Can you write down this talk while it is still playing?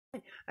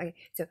fine. Okay,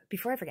 so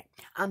before I forget,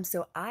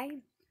 so I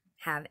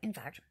have, in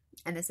fact,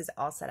 and this is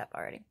all set up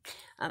already,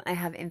 I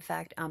have, in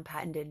fact,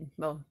 patented,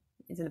 well,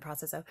 it's in the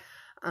process of,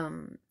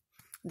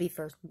 the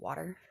first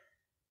water,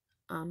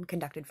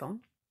 conducted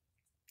phone.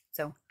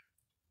 So,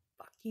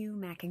 fuck you,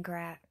 Mac and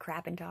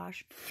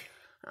Crapintosh.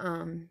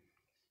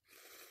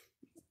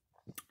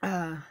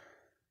 Yeah.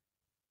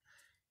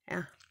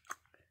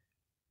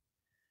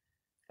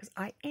 Because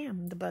I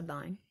am the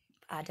bloodline of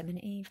Adam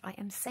and Eve. I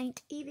am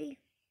Saint Evie.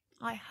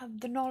 I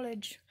have the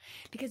knowledge.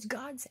 Because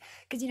because,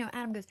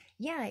 Adam goes,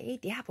 yeah, I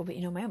ate the apple, but,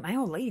 my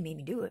old lady made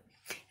me do it.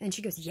 And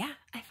she goes, yeah,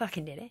 I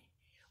fucking did it.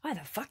 Why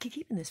the fuck are you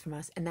keeping this from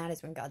us? And that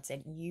is when God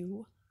said,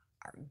 you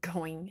are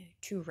going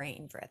to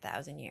reign for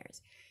 1,000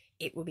 years.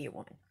 It will be a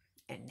woman.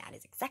 And that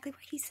is exactly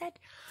what he said.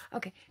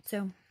 Okay,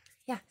 so,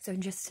 yeah, so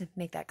just to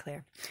make that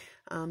clear.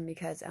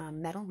 Because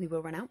metal, we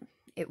will run out.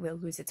 It will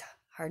lose its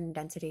hardened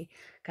density,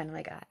 kind of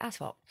like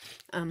asphalt.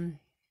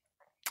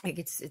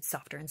 It's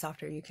softer and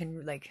softer. You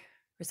can, like,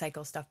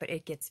 recycle stuff, but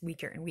it gets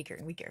weaker and weaker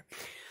and weaker.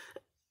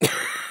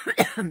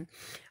 Okay,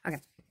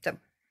 so.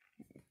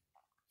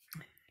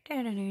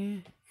 So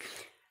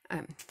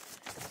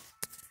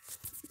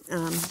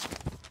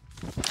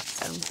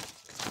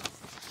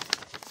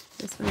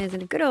this one is a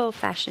good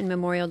old-fashioned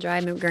Memorial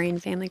Drive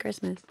McGrain family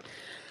Christmas.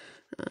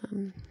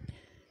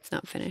 It's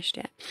not finished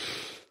yet.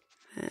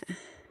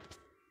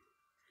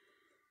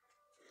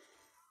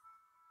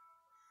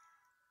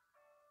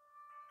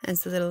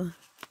 That's the little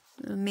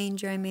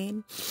manger I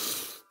made.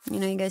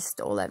 You guys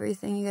stole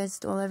everything. You guys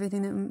stole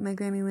everything that my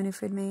Grammy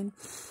Winifred made.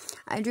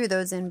 I drew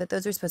those in, but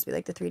those were supposed to be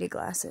like the 3D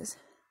glasses.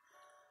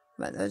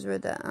 But those were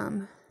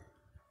the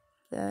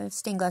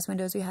stained glass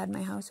windows we had in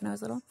my house when I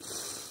was little.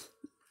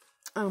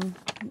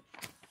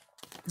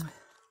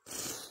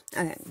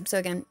 Okay, so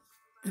again,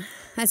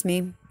 that's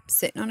me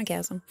sitting on a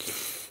castle.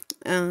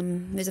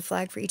 There's a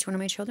flag for each one of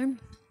my children.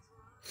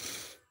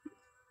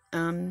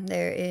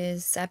 There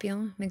is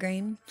Sapiel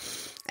McGrain.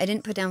 I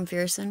didn't put down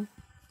Fearson.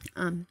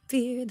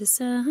 Fear the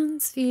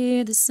suns,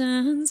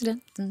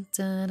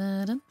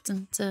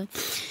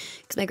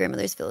 because my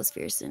grandmother's Phyllis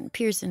Pearson.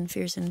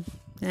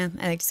 Yeah,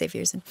 I like to say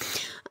Fearson.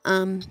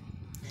 But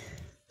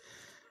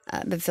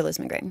Phyllis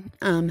McGrain.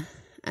 And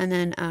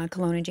then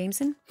Kelowna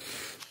Jameson.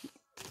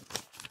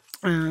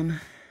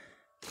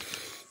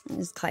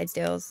 There's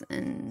Clydesdales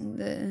and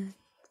the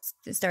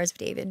Stars of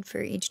David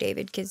for each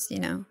David, because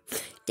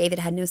David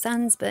had no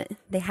sons, but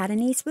they had a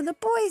niece with a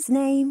boy's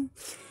name.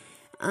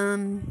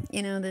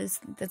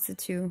 That's the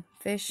two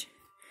fish.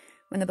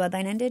 When the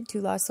bloodline ended,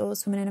 2 lost souls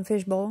swimming in a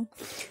fish bowl.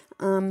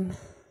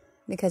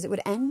 Because it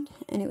would end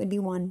and it would be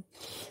one.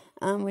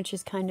 Which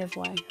is kind of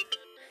why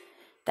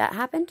that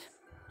happened.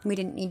 We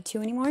didn't need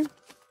 2 anymore.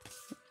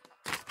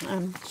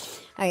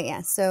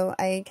 Yeah, so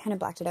I kind of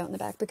blacked it out in the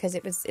back because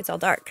it's all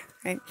dark,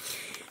 right?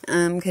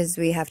 Because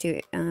we have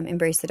to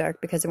embrace the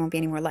dark because there won't be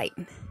any more light.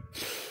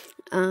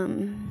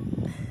 Sorry.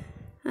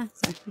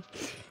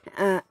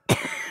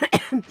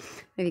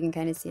 Maybe you can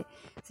kind of see it.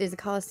 So there's a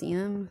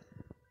Coliseum.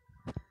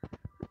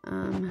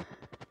 And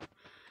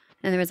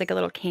there was like a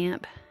little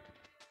camp.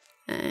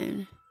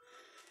 And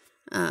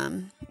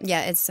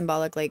yeah, it's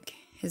symbolic, like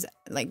his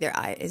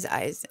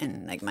eyes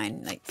and like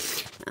mine, like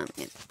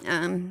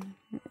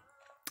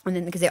and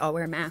then because they all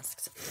wear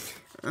masks.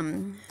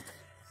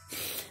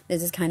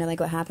 This is kind of like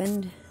what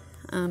happened.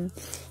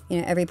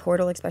 Every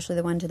portal, especially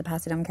the one to the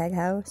Pasadum Keg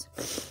House.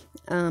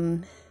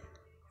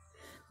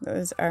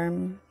 Those are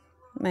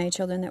my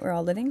children that were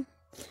all living,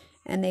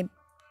 and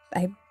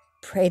I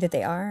pray that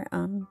they are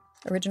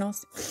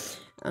originals.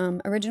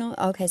 Original.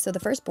 Okay, so the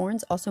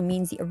firstborns also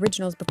means the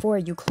originals before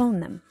you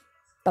clone them.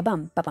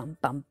 Ba-bum, ba-bum,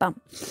 bum, bum.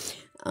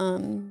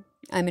 I'm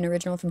an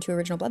original from 2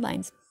 original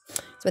bloodlines.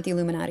 That's what the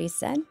Illuminati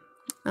said.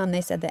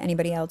 They said that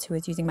anybody else who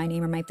is using my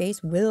name or my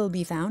face will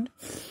be found.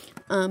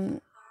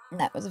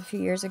 That was a few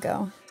years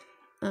ago.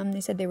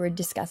 They said they were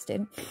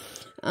disgusted.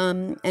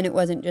 And it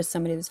wasn't just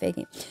somebody that was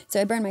faking. So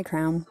I burned my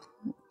crown,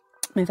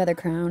 my feather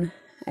crown.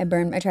 I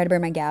tried to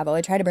burn my gavel.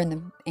 I tried to burn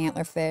the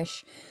antler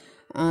fish.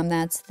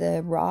 That's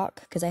the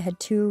rock, because I had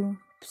 2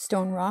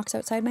 stone rocks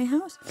outside my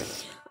house.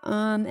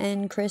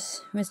 And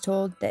Chris was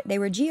told that they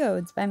were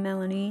geodes by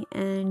Melanie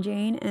and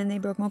Jane, and they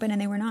broke them open,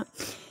 and they were not.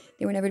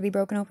 They were never to be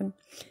broken open.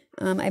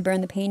 I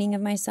burned the painting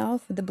of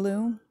myself with the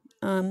blue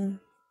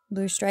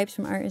stripes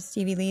from artist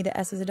Stevie Leigh. The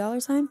S is a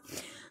 $.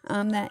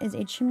 That is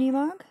a chimney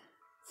log,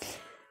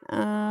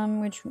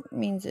 which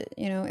means that,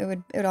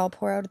 it would all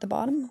pour out at the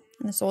bottom,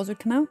 and the souls would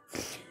come out.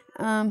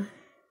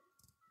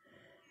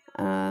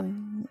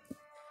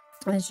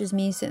 It's just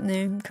me sitting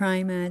there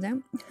crying my eyes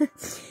out.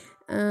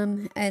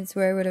 It's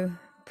where I would have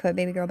put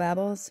Baby Girl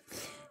Babbles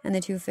and the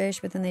 2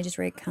 fish, but then they just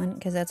write cunt,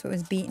 because that's what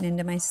was beaten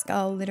into my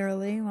skull,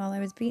 literally, while I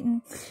was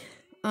beaten.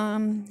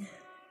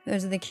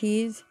 Those are the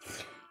keys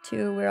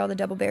to where all the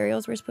double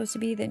burials were supposed to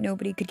be that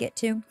nobody could get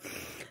to.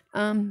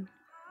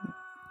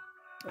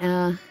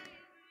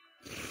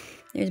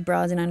 There's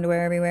bras and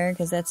underwear everywhere,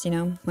 because that's,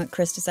 what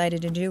Chris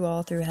decided to do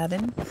all through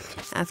heaven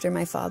after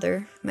my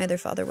other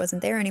father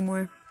wasn't there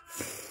anymore.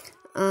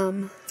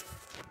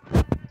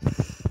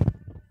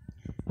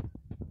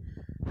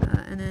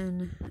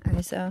 And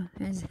okay, so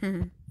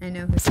I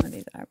know who some of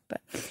these are,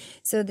 but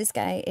so this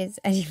guy is,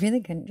 I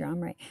really couldn't draw him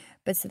right,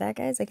 but so that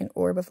guy is like an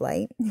orb of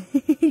light.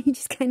 He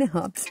just kind of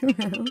hops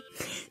around.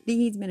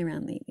 He's been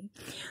around lately.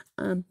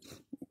 And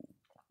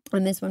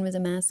this one was a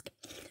mask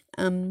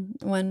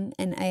one,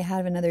 and I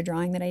have another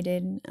drawing that I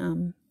did,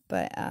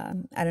 but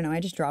I don't know, I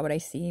just draw what I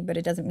see, but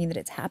it doesn't mean that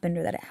it's happened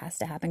or that it has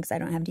to happen, because I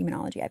don't have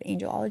demonology. I have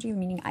angelology,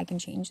 meaning I can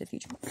change the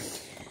future.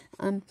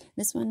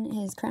 This one,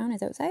 his crown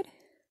is outside,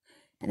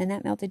 and then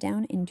that melted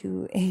down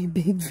into a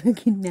big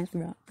fucking meth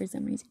rock for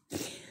some reason.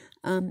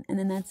 And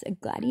then that's a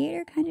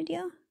gladiator kind of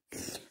deal.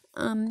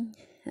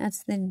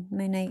 That's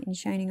my knight in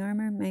shining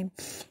armor, my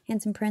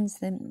handsome prince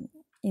that,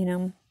 you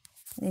know,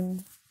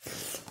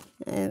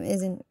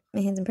 isn't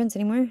my handsome prince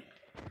anymore.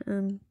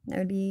 That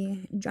would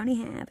be Johnny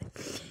Hab.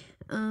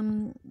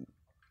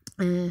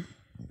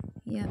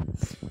 Yeah,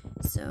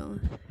 so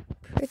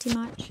pretty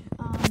much,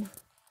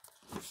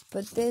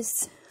 but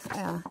this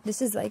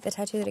is like the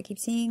tattoo that I keep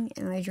seeing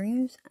in my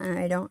dreams, and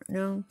I don't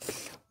know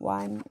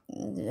why.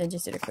 I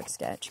just did a quick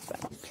sketch,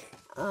 but,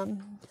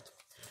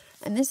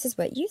 and this is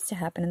what used to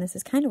happen, and this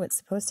is kind of what's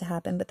supposed to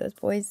happen, but those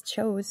boys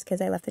chose,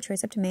 because I left the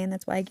choice up to man.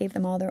 That's why I gave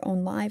them all their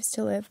own lives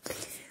to live.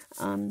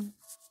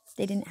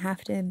 They didn't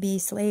have to be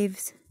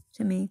slaves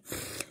to me,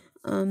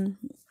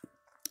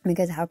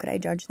 because how could I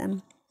judge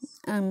them?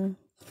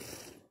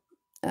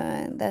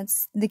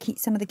 That's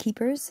some of the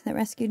keepers that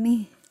rescued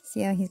me.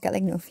 See how he's got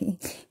like no feet,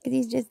 because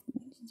he's just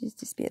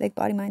spirit, like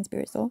body, mind,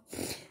 spirit, soul,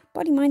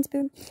 body, mind,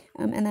 spirit.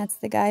 And that's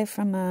the guy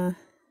from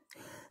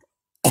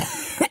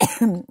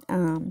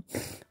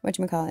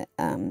whatchamacallit,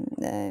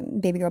 the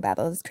Baby Girl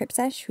Babbles Trip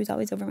Sesh, who's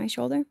always over my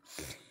shoulder.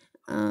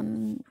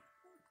 A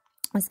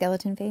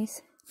skeleton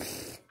face.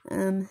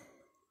 And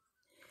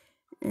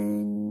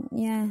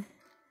yeah,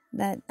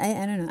 that I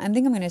don't know. I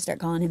think I'm gonna start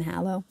calling him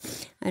Hallow.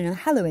 I don't know.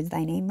 Hallow is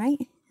thy name,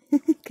 right?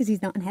 Because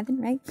he's not in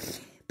heaven, right?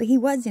 But he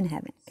was in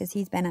heaven, because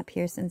he's been up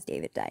here since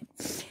David died,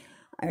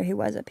 or he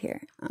was up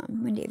here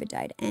when David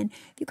died. And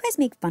if you guys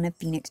make fun of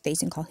Phoenix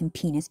Face and call him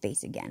Penis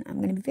Face again,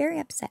 I'm gonna be very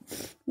upset.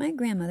 My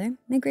great-grandmother,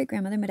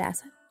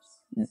 Madassa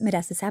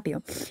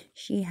Sapio,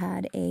 she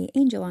had a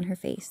angel on her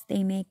face.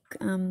 They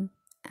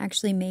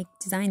actually make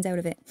designs out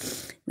of it.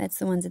 That's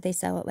the ones that they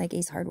sell at like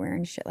Ace Hardware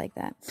and shit like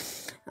that.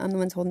 The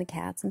ones holding the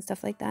cats and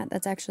stuff like that.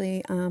 That's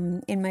actually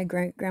in my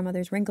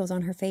grandmother's wrinkles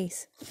on her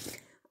face.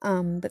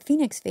 But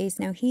Phoenix Face,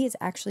 now he is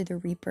actually the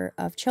reaper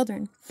of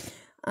children.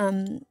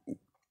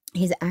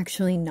 He's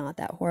actually not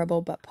that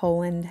horrible, but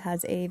Poland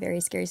has a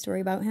very scary story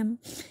about him.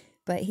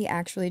 But he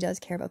actually does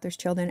care about those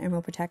children and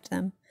will protect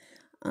them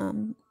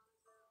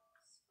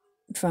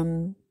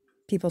from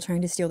people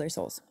trying to steal their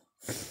souls.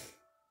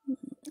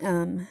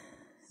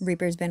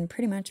 Reaper's been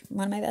pretty much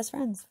one of my best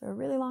friends for a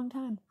really long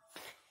time.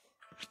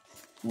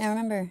 Now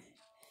remember,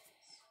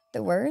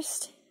 the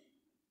worst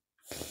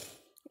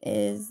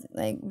is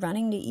like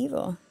running to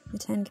evil, the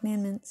 10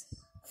 Commandments.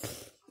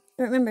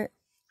 But remember,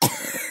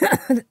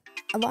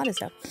 a lot of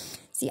stuff.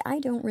 See, I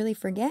don't really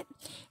forget.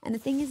 And the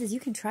thing is you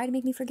can try to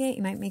make me forget.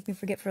 You might make me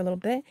forget for a little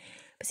bit.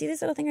 But see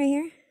this little thing right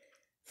here?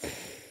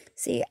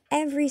 See,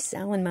 every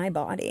cell in my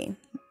body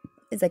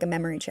is like a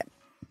memory chip.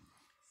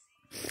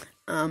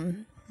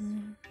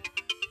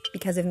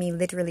 Because of me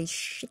literally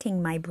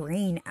shitting my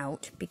brain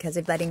out because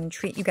of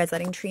you guys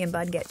letting Tree and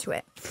Bud get to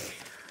it.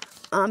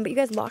 But you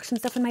guys locked some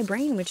stuff in my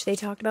brain, which they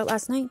talked about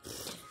last night.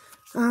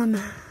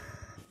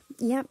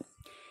 Yep.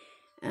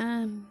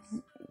 And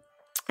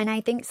I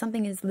think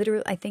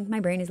I think my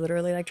brain is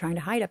literally like trying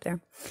to hide up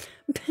there.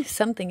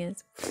 Something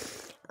is.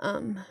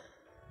 But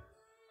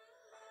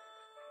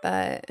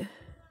I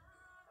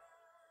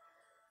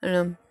don't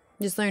know.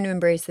 Just learn to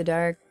embrace the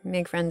dark,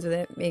 make friends with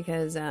it,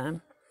 because,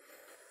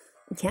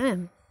 yeah,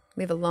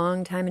 we have a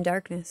long time in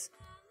darkness.